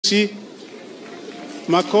viti,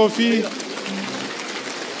 makofi.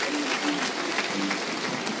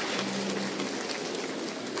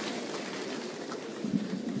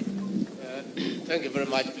 Thank you very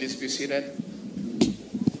much. Please be seated.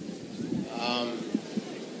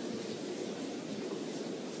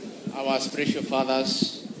 Our spiritual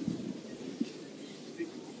fathers,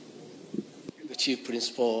 the chief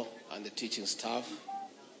principal and the teaching staff,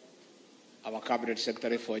 our cabinet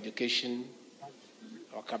secretary for education,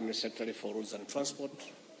 our cabinet secretary for roads and transport,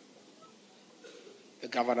 the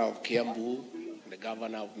governor of Kiambu, the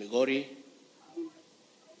governor of Migori,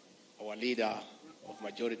 our leader of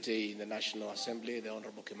majority in the National Assembly, the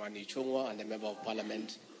Honorable Kimani Ichung'wah, and the Member of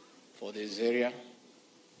Parliament for this area,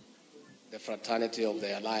 the fraternity of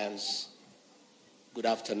the Alliance, good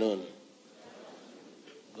afternoon.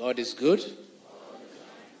 God is good,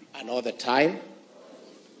 and all the time.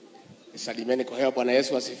 Nisalimeni kwa hewa. Bwana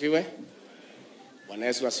Yesu asifiwe. Bwana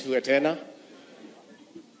Yesu asifiwe tena.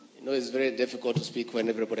 You know, it's very difficult to speak when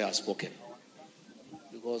everybody has spoken,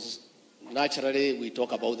 because naturally we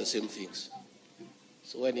talk about the same things.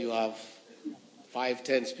 So when you have 5,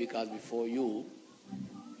 10 speakers before you,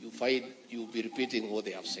 you find you'll be repeating what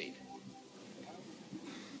they have said.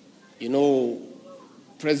 You know,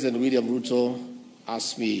 President William Ruto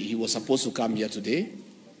asked me, he was supposed to come here today,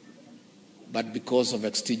 but because of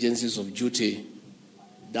exigencies of duty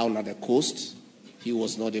down at the coast, he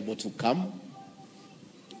was not able to come.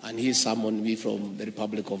 And he summoned me from the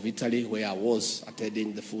Republic of Italy, where I was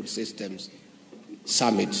attending the Food Systems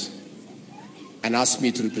Summit, and asked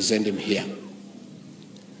me to represent him here.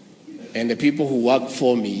 And the people who work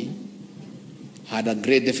for me had a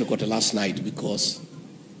great difficulty last night because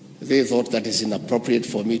they thought that it's inappropriate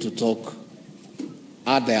for me to talk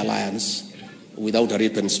at the Alliance without a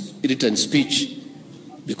written speech,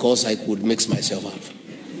 because I could mix myself up.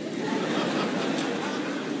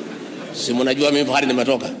 Si mnajua mimi pahali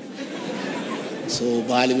nimetoka. So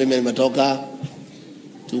pahali mimi nimetoka,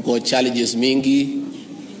 tuko challenges mingi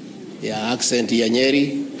ya accent ya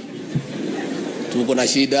Nyeri, tuko na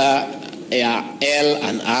shida ya L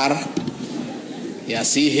and R, ya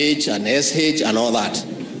CH and SH and all that.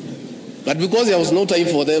 But because there was no time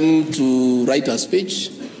for them to write a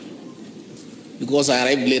speech, because I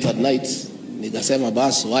arrived late at night, nikasema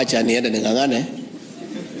basi wacha niende ningangane,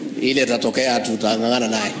 ile tatokea tutangangana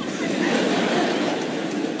naye.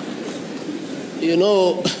 You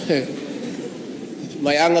know,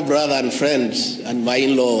 my younger brother and friend and my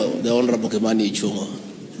in-law, the Honorable Kimani Ichung'wah,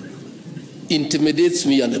 intimidates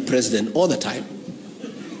me and the president all the time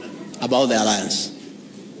about the Alliance.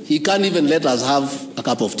 He can't even let us have a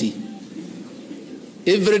cup of tea.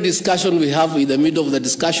 Every discussion we have, in the middle of the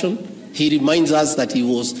discussion, he reminds us that he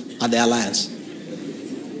was at the Alliance.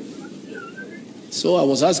 So I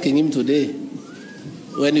was asking him today,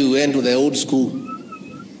 when we went to the old school,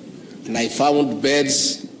 and I found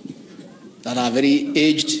beds that are very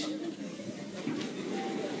aged,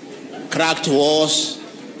 cracked walls.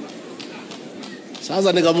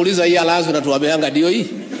 Sasa nikamuuliza, hii Alliance unatuambianga ndio hii?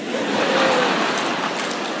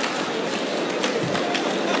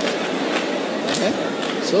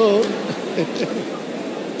 So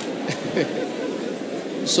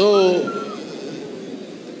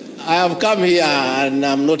I have come here and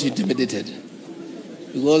I'm not intimidated,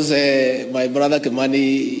 because my brother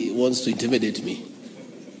Kimani wants to intimidate me.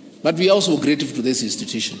 But we are also grateful to this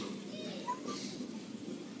institution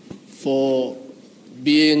for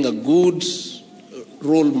being a good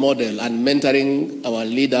role model and mentoring our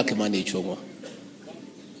leader Kimani Ichung'wah.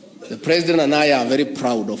 The president and I are very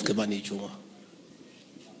proud of Kimani Ichung'wah.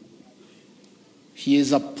 He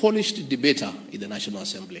is a polished debater in the National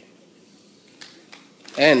Assembly.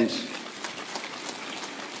 And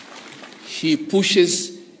he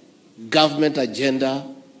pushes government agenda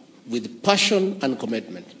with passion and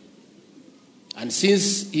commitment. And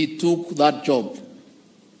since he took that job,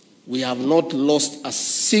 we have not lost a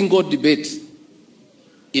single debate,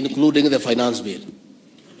 including the finance bill.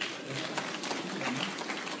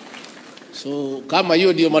 So kama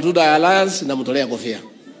hiyo ndio matunda ya Alliance, namtolea kofia.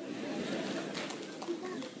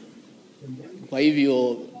 Kwa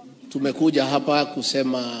hivyo tumekuja hapa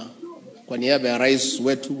kusema kwa niaba ya rais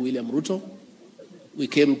wetu William Ruto, we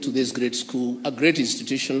came to this great school, a great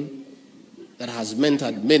institution that has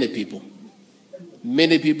mentored many people.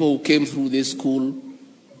 Many people who came through this school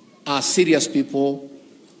are serious people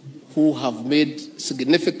who have made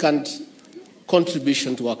significant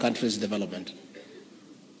contribution to our country's development.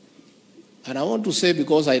 And I want to say,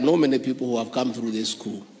 because I know many people who have come through this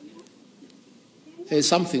school, there is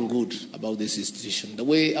something good about this institution. The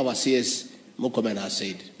way our CS Murkomen has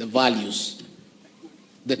said, the values,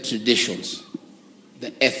 the traditions,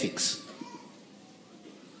 the ethics.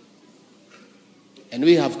 And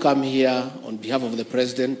we have come here on behalf of the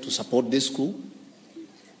President to support this school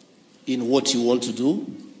in what you want to do,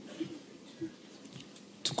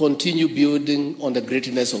 to continue building on the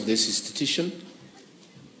greatness of this institution,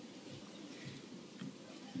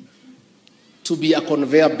 to be a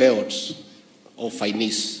conveyor belt of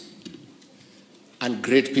finesse and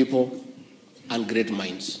great people and great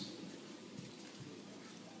minds.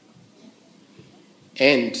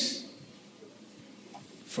 And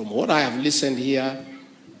from what I have listened here,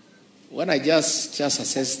 when I just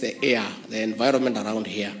assess the air, the environment around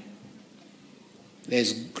here,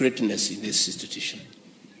 there's greatness in this institution.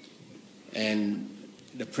 And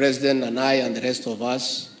the President and I and the rest of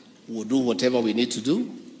us will do whatever we need to do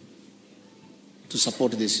to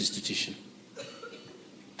support this institution.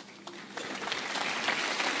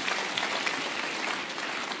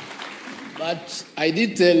 But I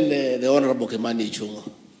did tell the Honorable Kimani Ichung'wa,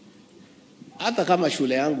 hata kama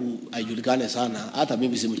shule yangu haijulikane sana, hata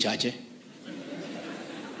mimi si mchache.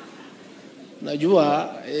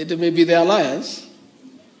 Najua, it may be the alliance,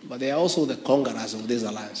 but they are also the conquerors of this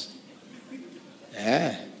alliance.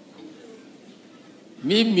 Yeah.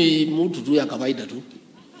 Mimi mtu tu ya kawaida tu.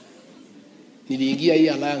 Niliingia hii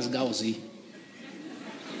alliance Gachagua'S hii.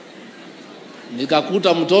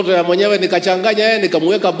 Nikakuta mtoto ya mwenyewe nikachanganya yeye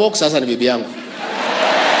nikamweka box, sasa ni bibi yangu.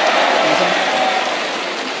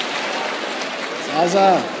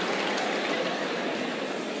 Sasa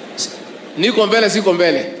niko mbele siko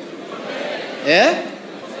mbele.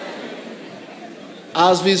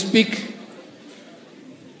 As we speak,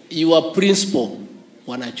 your principal,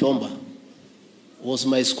 Wanachomba, was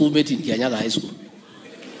my schoolmate in Kianyaga High School.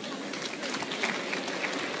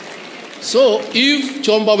 So if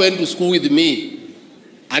Chomba went to school with me,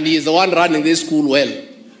 and he is the one running this school well,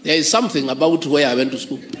 there is something about where I went to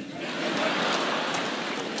school.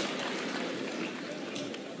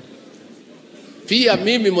 Pia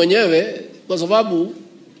mimi mwenyewe, kwa sababu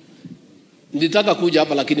nilitaka kuja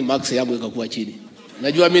hapa lakini marks yangu ikakuwa chini.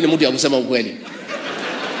 Najua mimi ni mtu ya kusema ukweli.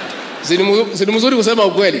 Si mzuri kusema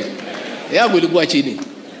ukweli. Yangu ilikuwa chini.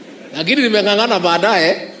 Lakini nimengangana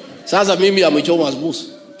baadaye, sasa mimi amechoma boss.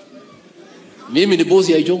 Mimi ni boss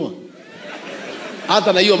ya Ichung'wa.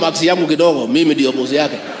 Hata na hiyo marks yangu kidogo, mimi ndio boss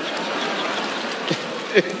yake.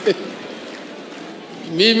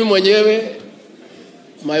 Mimi mwenyewe,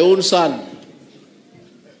 my own son,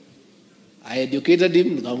 I educated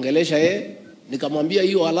him, nikaongelesha yeye, nikamwambia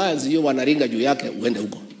hiyo alliance hiyo wanaringa juu yake uende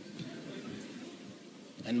huko.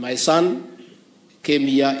 And my son came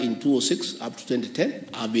here in 2006 up to 2010.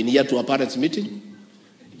 I've been here to a parents meeting.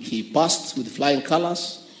 He passed with flying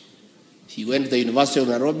colors. He went to the University of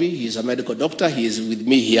Nairobi. He is a medical doctor. He is with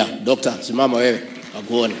me here. Doctor, simama wewe,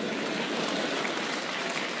 akuone.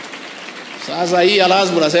 Sasa hii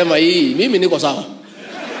alliance mnasema hii, mimi niko sawa.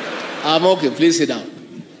 I'm okay, please sit down.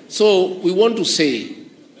 So we want to say,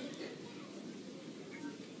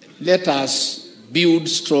 let us build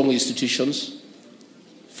strong institutions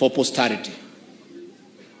for posterity.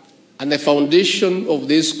 And the foundation of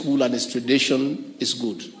this school and its tradition is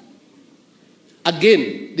good.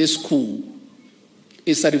 Again, this school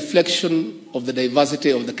is a reflection of the diversity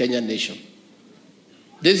of the Kenyan nation.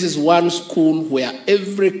 This is one school where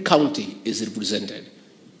every county is represented.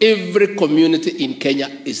 Every community in Kenya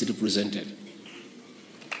is represented.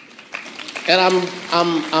 And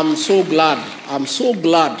I'm so glad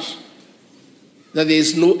that there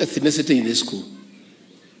is no ethnicity in this school.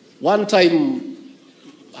 One time,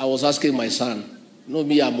 I was asking my son, you know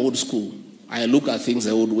me, I'm old school. I look at things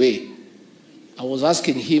the old way. I was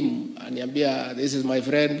asking him, Anyambia, this is my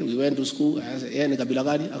friend, we went to school. I said,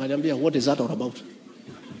 Anyambia, what is that all about?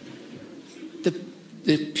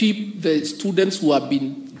 The students who have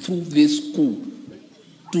been through this school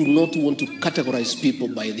do not want to categorize people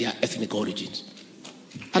by their ethnic origins.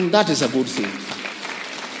 And that is a good thing.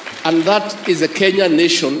 And that is a Kenyan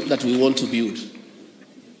nation that we want to build,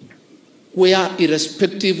 where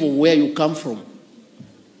irrespective of where you come from,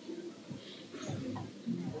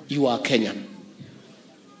 you are Kenyan.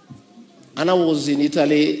 And I was in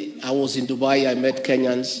Italy, I was in Dubai, I met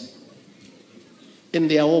Kenyans, and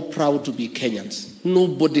they are all proud to be Kenyans.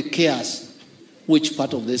 Nobody cares which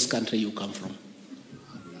part of this country you come from.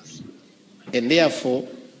 And therefore,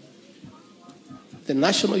 the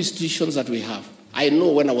national institutions that we have, I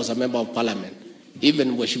know when I was a member of parliament,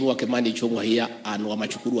 even Mheshimiwa Kimani Ichung'wa here and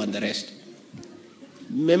Wamachukuru and the rest,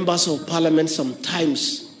 members of parliament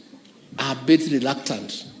sometimes are a bit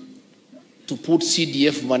reluctant to put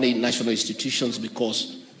CDF money in national institutions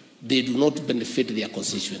because they do not benefit their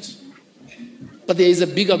constituents. But there is a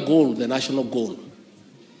bigger goal, the national goal.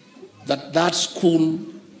 that school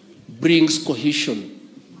brings cohesion.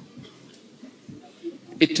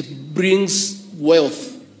 It brings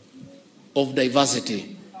wealth of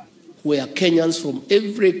diversity, where Kenyans from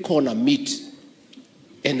every corner meet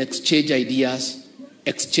and exchange ideas,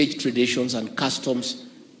 exchange traditions and customs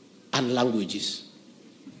and languages.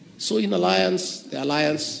 So in the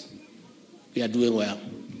Alliance, we are doing well.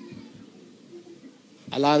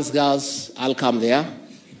 Alliance girls, I'll come there.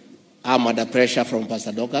 I'm under pressure from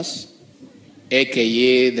Pastor Dorcas,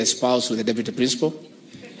 aka the spouse with the deputy principal.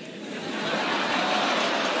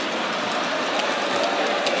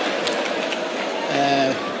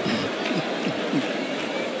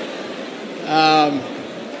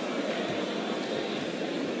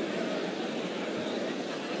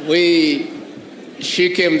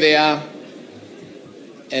 She came there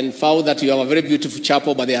and found that you have a very beautiful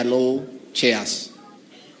chapel, but there are no chairs.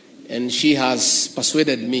 And she has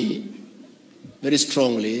persuaded me very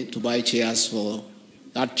strongly to buy chairs for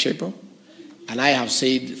that chapel. And I have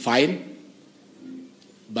said, fine,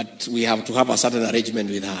 but we have to have a certain arrangement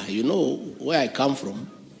with her. You know, where I come from,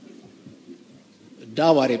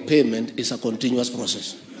 dowry payment is a continuous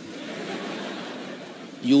process.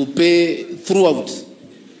 You pay throughout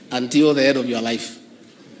until the end of your life.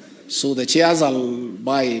 So the chairs I'll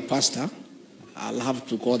buy, Pastor, I'll have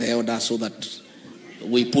to call the elder so that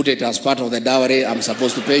we put it as part of the dowry I'm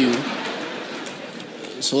supposed to pay you,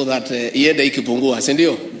 so that iende ikipungua, si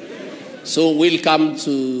ndio? So we'll come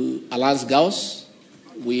to Alliance Girls.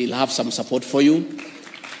 We'll have some support for you,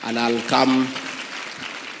 and I'll come.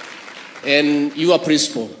 And your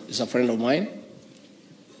principal is a friend of mine.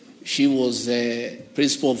 She was the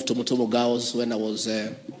principal of Tumutumu Girls when I was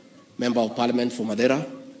a member of parliament for Madeira.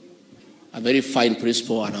 A very fine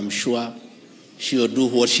principal, and I'm sure she will do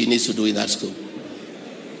what she needs to do in that school.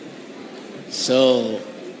 So,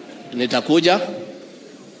 nitakuja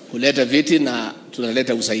kuleta viti na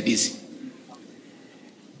tunaleta usaidizi.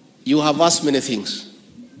 You have asked many things,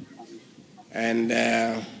 and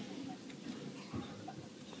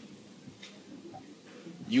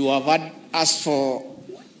you have asked for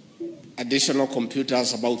additional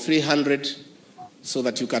computers, about 300, so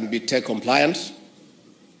that you can be tech compliant.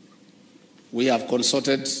 We have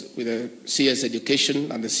consulted with the CS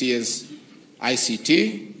Education and the CS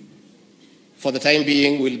ICT. For the time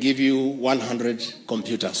being, we'll give you 100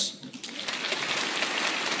 computers.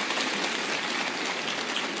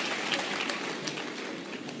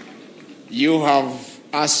 You have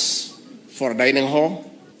asked for a dining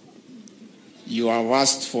hall. You have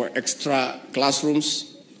asked for extra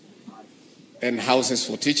classrooms and houses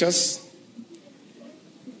for teachers.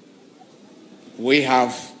 We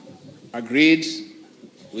have agreed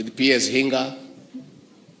with P.S. Hinga,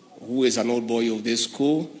 who is an old boy of this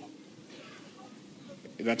school,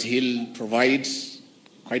 that he'll provide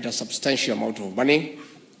quite a substantial amount of money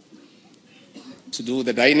to do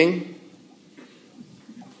the dining.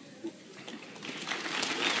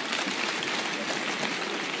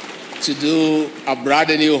 To do a brand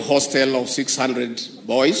new hostel of 600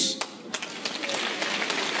 boys.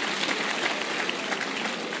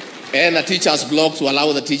 And a teacher's block to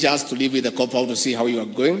allow the teachers to live with the compound to see how you are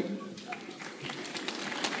going.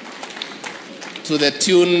 To the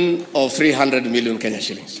tune of 300 million Kenya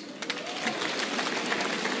shillings.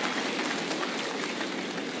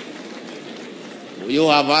 You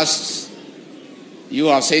have asked, you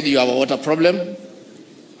have said you have a water problem.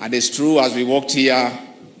 And it's true, as we walked here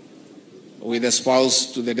with the spouse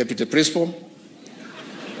to the deputy principal,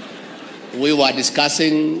 we were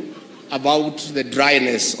discussing about the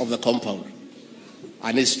dryness of the compound.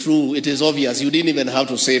 And it's true, it is obvious. You didn't even have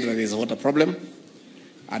to say that there's a water problem.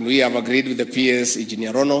 And we have agreed with the PS,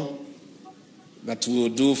 Engineer Rono, that we will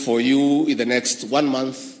do for you in the next 1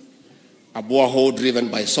 month a borehole driven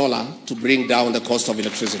by solar to bring down the cost of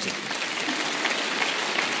electricity.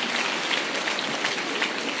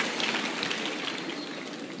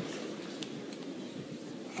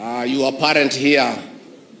 Your parent here,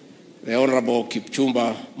 the Honorable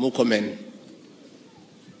Kipchumba Murkomen,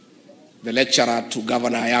 the lecturer to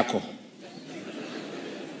Governor Ayako.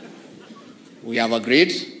 We have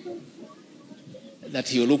agreed that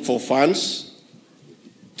he will look for funds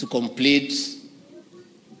to complete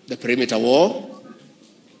the perimeter wall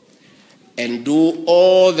and do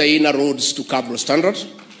all the inner roads to Cabro standard.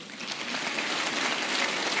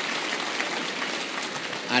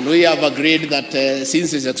 And we have agreed that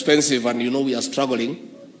since it's expensive and you know we are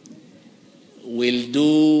struggling, we'll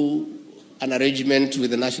do an arrangement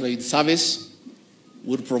with the National Youth Service.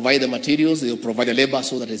 We'll provide the materials, they'll provide the labor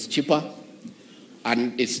so that it's cheaper,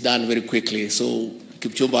 and it's done very quickly. So,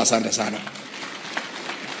 Kipchumba, asante sana.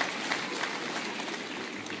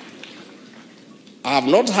 I have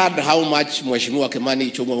not heard how much Mheshimiwa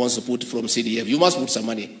Kimani Ichung'wah wants to put from CDF. You must put some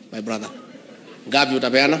money, my brother. Gabi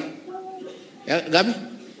utapeana? Yeah, Gabi?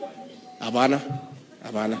 Abana.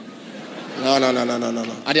 No.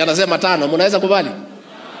 Ati anasema 5, mnaweza kubali?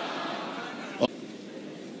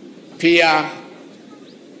 Pia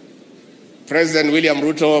President William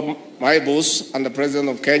Ruto, my boss, and the President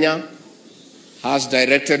of Kenya has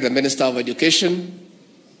directed the Minister of Education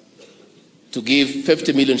to give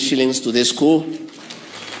 50 million shillings to this school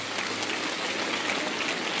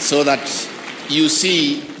so that you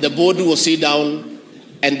see the board will sit down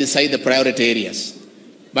and decide the priority areas.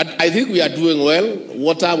 But I think we are doing well.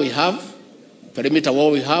 Water we have, perimeter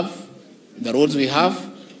wall we have, the roads we have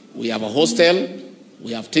a hostel,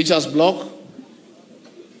 we have teachers block.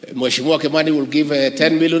 Mheshimiwa Kimani will give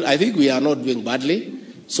 10 million. I think we are not doing badly.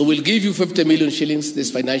 So we'll give you 50 million shillings this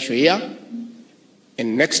financial year.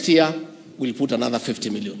 And next year, we'll put another 50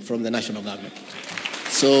 million from the national government.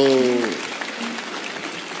 So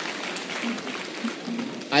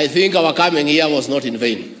I think our coming year was not in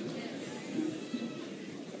vain.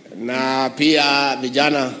 Na pia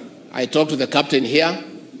vijana, I talked to the captain here,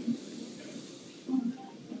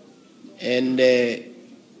 and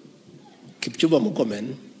Kipchumba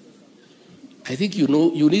Murkomen, I think you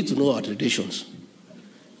need to know our traditions.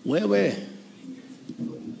 Where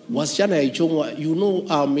wasichana ya Ichung'wah, you know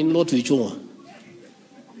I'm in law to Ichung'wah.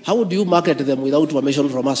 How do you market them without permission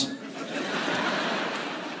from us?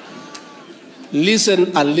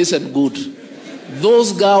 Listen and listen good.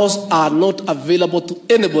 Those girls are not available to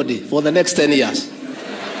anybody for the next 10 years.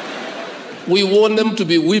 We want them to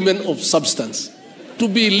be women of substance, to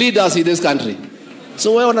be leaders in this country.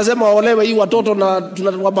 So wewe unasema waolewe hii watoto na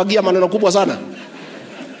tunawapagia maneno kubwa sana.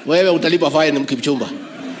 Wewe utalipa fine Mkipchumba.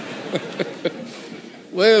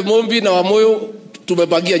 Wewe Mombi na Wamoyo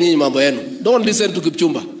tumepagia nyinyi mambo yenu. Don't listen to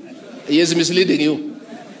Kipchumba. He is misleading you.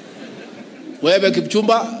 Wewe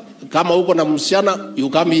Kipchumba, kama uko na msichana, you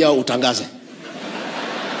come here utangaze.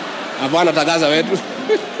 Hapana tangaza wetu.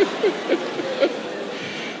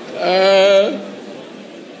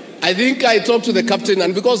 I think I talked to the captain,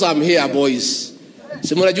 and because I'm here, boys,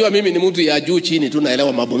 si mnajua mimi ni mtu ya juu chini tu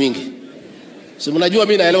naelewa mambo mingi. Si mnajua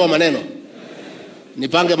mimi naelewa maneno.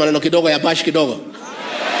 Nipange maneno kidogo ya bash kidogo.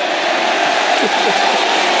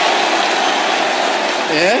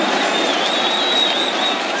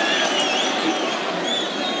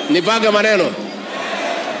 Nipange maneno.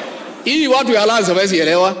 Hii watu ya Alliance hawezi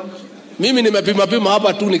elewa. Mimi nimepima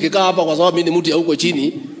hapa tu nikikaa hapa kwa sababu mimi ni mtu ya huko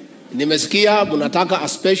chini. Nimesikia mnataka a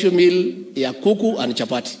special meal ya kuku and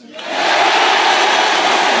chapati.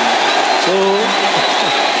 So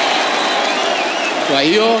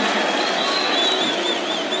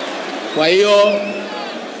kwa hiyo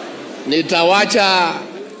nitawacha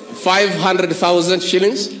 500,000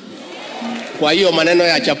 shillings kwa hiyo maneno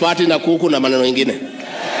ya chapati na kuku na maneno mengine.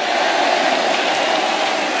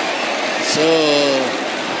 So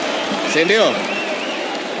ndio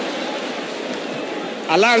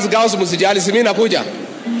Alliance girls msijali, si mimi nakuja.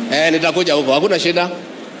 Nitakuja huko, hakuna shida.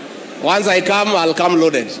 Once I come, I'll come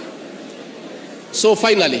loaded. So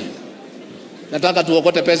finally, nataka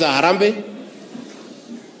tuokote pesa Harambee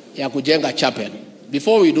ya kujenga chapel.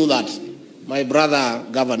 Before we do that, my brother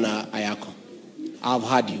Governor Ayako, I've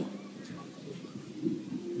heard you.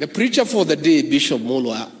 The preacher for the day, Bishop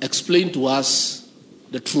Mulwa, explained to us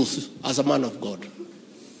the truth as a man of God.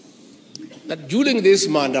 That during this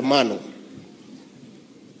maandamano,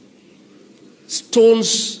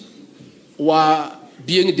 stones were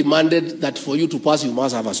being demanded that for you to pass, you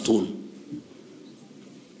must have a stone.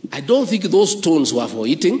 I don't think those stones were for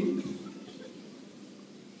eating.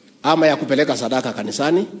 Ama ya kupeleka sadaka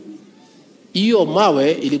kanisani. Iyo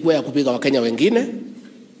mawe ilikuwa ya kupiga Wakenya wengine,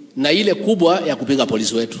 na ile kubwa ya kupiga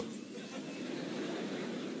polisi wetu.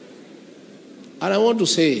 And I want to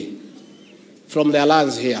say, from the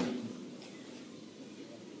Alliance here,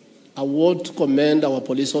 I want to commend our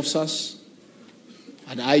police officers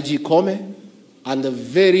and IG Kome and the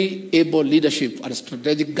very able leadership and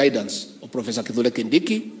strategic guidance of Professor Kithure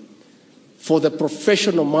Kindiki for the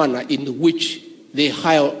professional manner in which they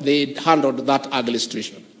handled that ugly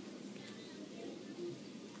situation.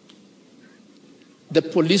 The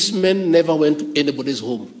policemen never went to anybody's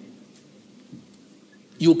home.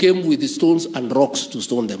 You came with the stones and rocks to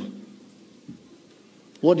stone them.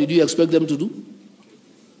 What did you expect them to do?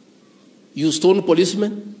 You stone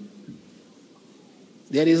policemen?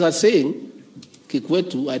 There is a saying,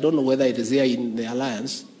 Kikwetu, I don't know whether it is here in the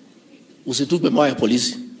Alliance, usitupe mawe ya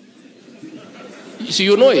polisi. So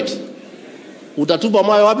you know it. Utatupa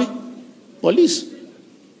mawe wapi? Police.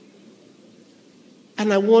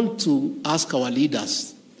 And I want to ask our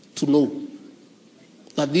leaders to know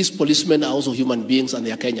that these policemen are also human beings and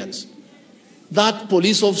they are Kenyans. That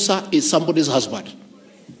police officer is somebody's husband.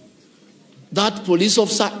 That police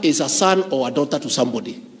officer is a son or a daughter to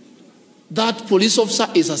somebody. That police officer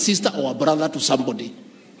is a sister or a brother to somebody.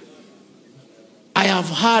 I have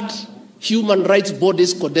heard human rights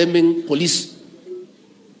bodies condemning police.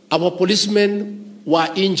 Our policemen were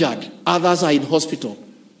injured. Others are in hospital.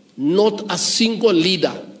 Not a single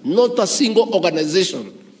leader, not a single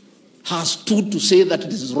organization has stood to say that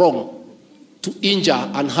it is wrong to injure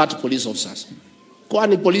and hurt police officers.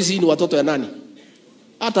 Kwani polisi ni watoto ya nani?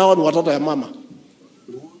 Hata hao ni watoto ya mama.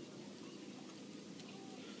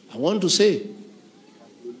 I want to say,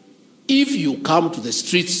 if you come to the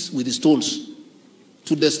streets with stones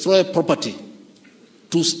to destroy property,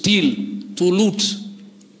 to steal, to loot,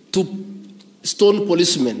 to stone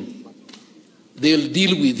policemen, they'll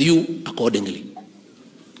deal with you accordingly.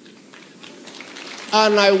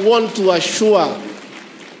 And I want to assure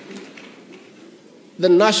the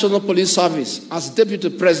National Police Service, as Deputy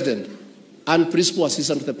President and Principal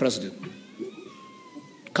Assistant to the President,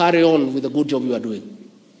 carry on with the good job you are doing.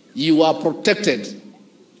 You are protected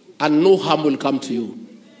and no harm will come to you.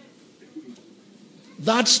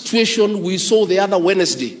 That situation we saw the other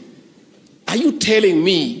Wednesday, are you telling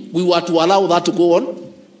me we were to allow that to go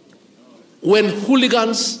on? When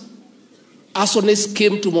hooligans, arsonists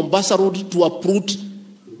came to Mombasa Road to uproot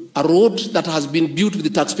a road that has been built with the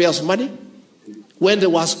taxpayers' money, when they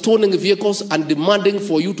were stoning vehicles and demanding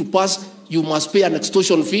for you to pass, you must pay an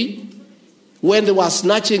extortion fee, when they were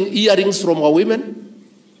snatching earrings from our women,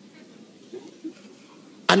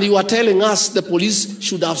 and you are telling us the police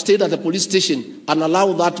should have stayed at the police station and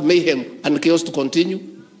allowed that mayhem and chaos to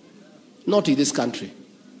continue? Not in this country.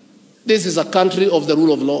 This is a country of the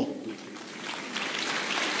rule of law.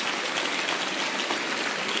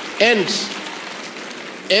 And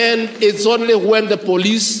it's only when the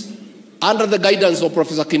police, under the guidance of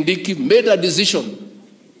Professor Kindiki, made a decision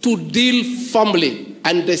to deal firmly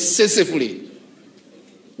and decisively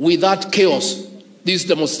with that chaos, these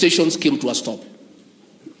demonstrations came to a stop.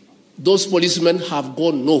 Those policemen have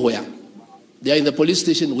gone nowhere. They are in the police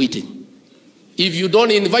station waiting. If you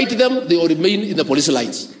don't invite them, they will remain in the police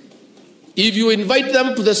lines. If you invite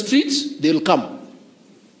them to the streets, they will come.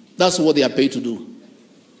 That's what they are paid to do.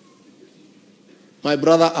 My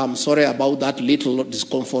brother, I'm sorry about that little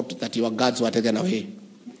discomfort that your guards were taken away.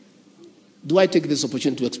 Do I take this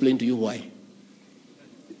opportunity to explain to you why?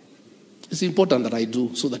 It's important that I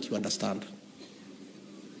do so that you understand.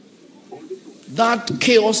 That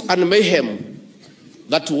chaos and mayhem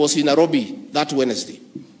that was in Nairobi that Wednesday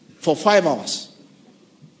for 5 hours,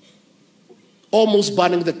 almost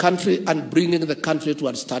burning the country and bringing the country to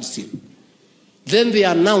a standstill. Then they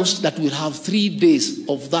announced that we'll have 3 days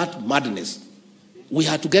of that madness. We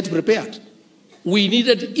had to get prepared. We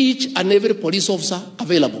needed each and every police officer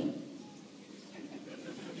available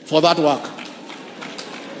for that work,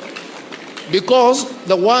 because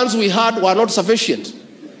the ones we had were not sufficient.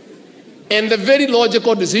 And the very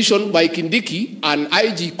logical decision by Kindiki and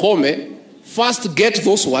IG Kome, first get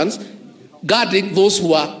those ones guarding those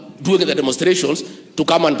who are doing the demonstrations to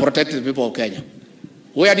come and protect the people of Kenya.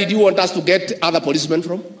 Where did you want us to get other policemen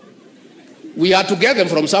from? We had to get them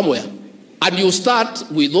from somewhere. And you start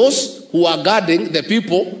with those who are guarding the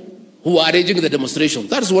people who are arranging the demonstration.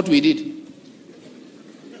 That's what we did.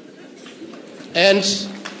 And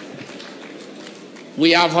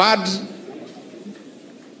we have had,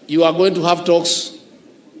 you are going to have talks,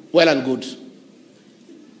 well and good.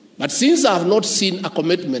 But since I have not seen a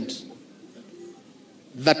commitment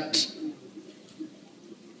that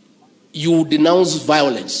you denounce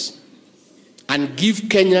violence and give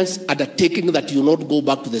Kenyans undertaking that you will not go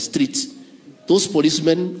back to the streets, those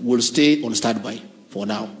policemen will stay on standby for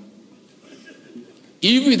now.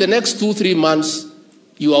 If in the next 2-3 months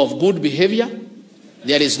you are of good behavior,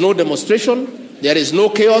 there is no demonstration, there is no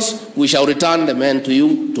chaos, we shall return the men to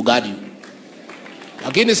you to guard you.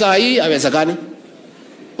 Lakini saa hii haiwezekani.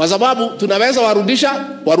 Kwa sababu tunaweza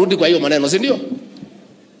warudisha, warudi kwa hiyo maneno, si ndio?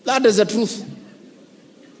 That is the truth.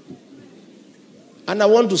 And I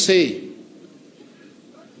want to say,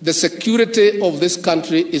 the security of this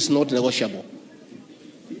country is not negotiable.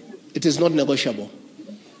 It is not negotiable.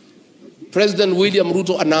 President William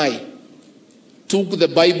Ruto and I took the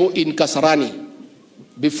Bible in Kasarani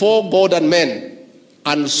before God and men,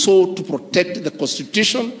 and so to protect the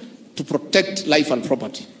Constitution, to protect life and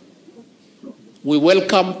property. We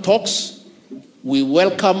welcome talks. We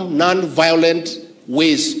welcome non-violent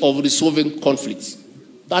ways of resolving conflicts.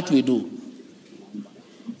 That we do.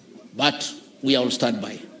 But we are on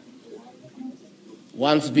standby.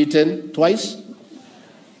 Once beaten, twice.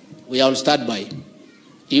 We are on standby.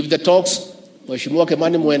 If the talks, Mheshimiwa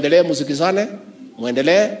Kimani, muendelee, musikizane,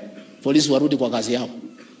 muendelee, polisi warudi kwa kazi yao.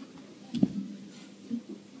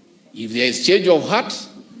 If there is change of heart,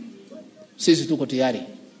 sisi tuko tayari.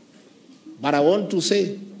 But I want to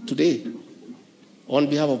say today, on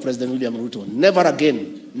behalf of President William Ruto, never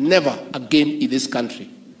again in this country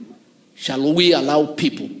shall we allow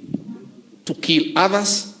people to kill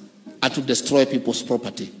others and to destroy people's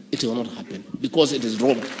property. It will not happen because it is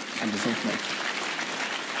wrong and it's not right.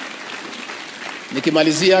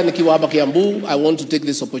 Nikimalizia, nikiwa hapa Kiambu, I want to take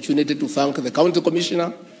this opportunity to thank the County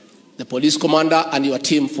Commissioner, the Police Commander, and your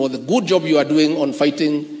team for the good job you are doing on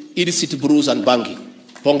fighting illicit brews and bangi.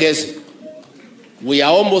 Pongezi. We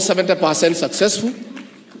are almost 70% successful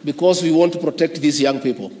because we want to protect these young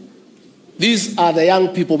people. These are the young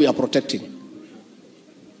people we are protecting.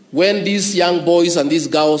 When these young boys and these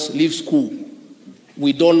girls leave school,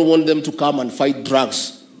 we don't want them to come and fight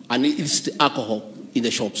drugs and illicit alcohol in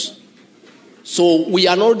the shops. So we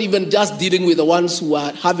are not even just dealing with the ones who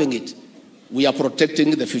are having it. We are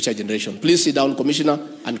protecting the future generation. Please sit down, Commissioner,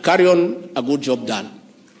 and carry on a good job done.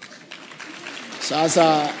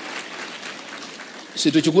 Sasa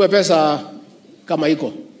situchukue pesa kama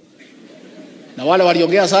iko. Na wale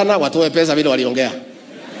waliongea sana watoe pesa vile waliongea.